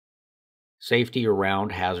Safety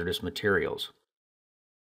around hazardous materials.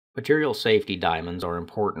 Material safety diamonds are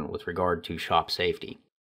important with regard to shop safety.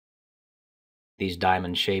 These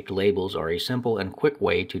diamond-shaped labels are a simple and quick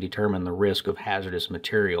way to determine the risk of hazardous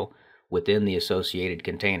material within the associated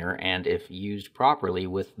container, and if used properly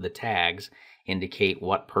with the tags, indicate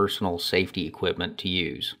what personal safety equipment to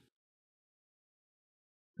use.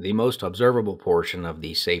 The most observable portion of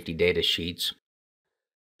the safety data sheets,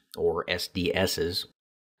 or SDSs,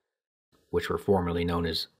 which were formerly known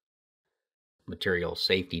as Material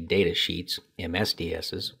Safety Data Sheets,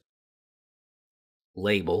 MSDSs,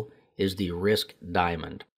 label is the risk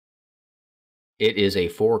diamond. It is a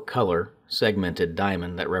 4-color segmented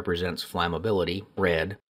diamond that represents flammability,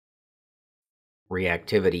 red,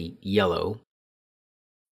 reactivity, yellow,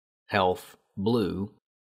 health, blue,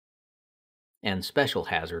 and special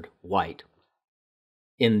hazard, white.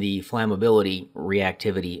 In the flammability,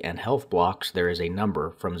 reactivity, and health blocks, there is a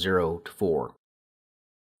number from 0 to 4.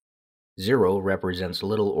 0 represents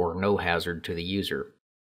little or no hazard to the user,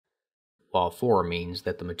 while 4 means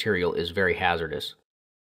that the material is very hazardous.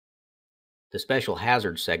 The special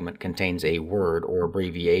hazard segment contains a word or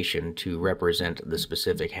abbreviation to represent the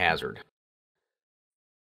specific hazard.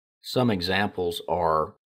 Some examples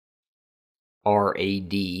are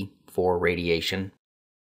RAD for radiation,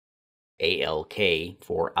 ALK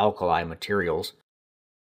for alkali materials,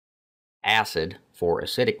 acid for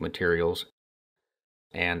acidic materials,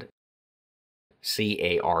 and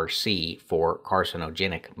CARC for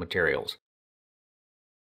carcinogenic materials.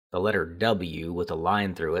 The letter W with a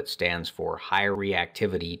line through it stands for high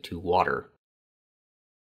reactivity to water.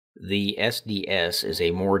 The SDS is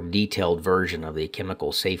a more detailed version of the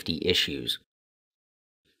chemical safety issues.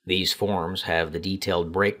 These forms have the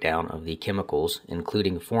detailed breakdown of the chemicals,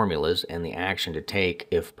 including formulas and the action to take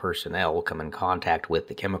if personnel come in contact with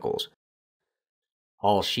the chemicals.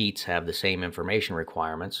 All sheets have the same information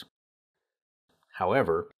requirements.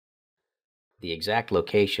 However, the exact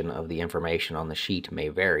location of the information on the sheet may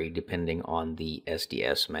vary depending on the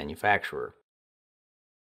SDS manufacturer.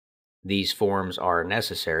 These forms are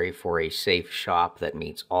necessary for a safe shop that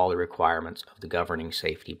meets all the requirements of the governing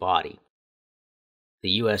safety body,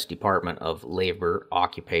 the U.S. Department of Labor,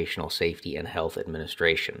 Occupational Safety and Health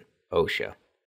Administration, OSHA.